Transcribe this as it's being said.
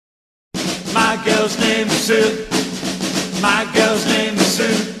My girl's name is Sue. My girl's name is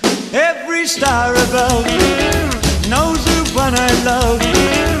Sue. Every star above knows the one I love.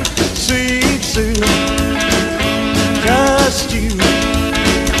 Sweet Sue, just you.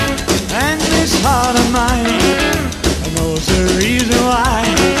 And this heart of mine knows the reason why.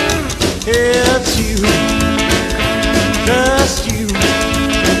 It's you, just you.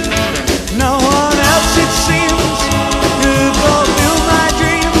 No one else, it seems, could fulfill my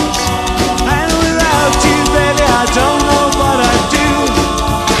dreams. And without you, baby, I don't know what I'd do.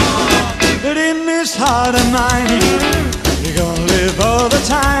 But in this heart of mine, you're gonna live all the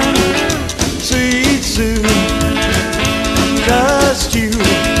time. Sweet Sue, just you.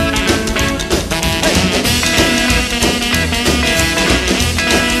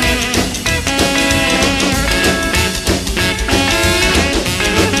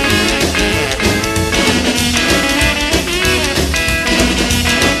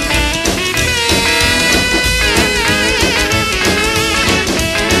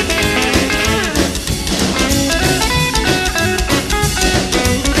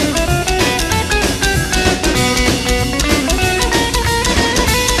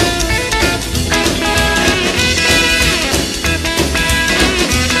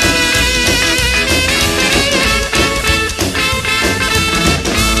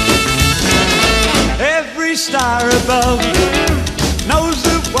 Star above knows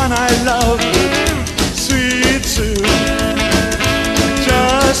the one I love. Sweet Sue,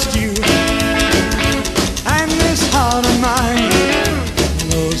 just you. And this heart of mine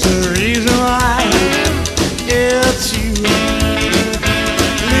knows the reason why. It's you,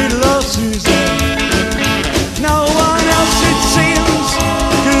 little old Susan. No one else, it seems,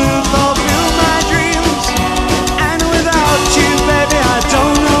 could fulfill my dreams. And without you, baby, I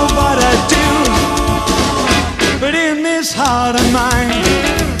don't know what I'd do. But in this heart of mine,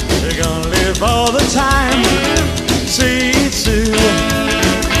 you're gonna live all the time. Sweet Sue,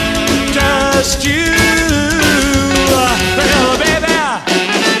 just you.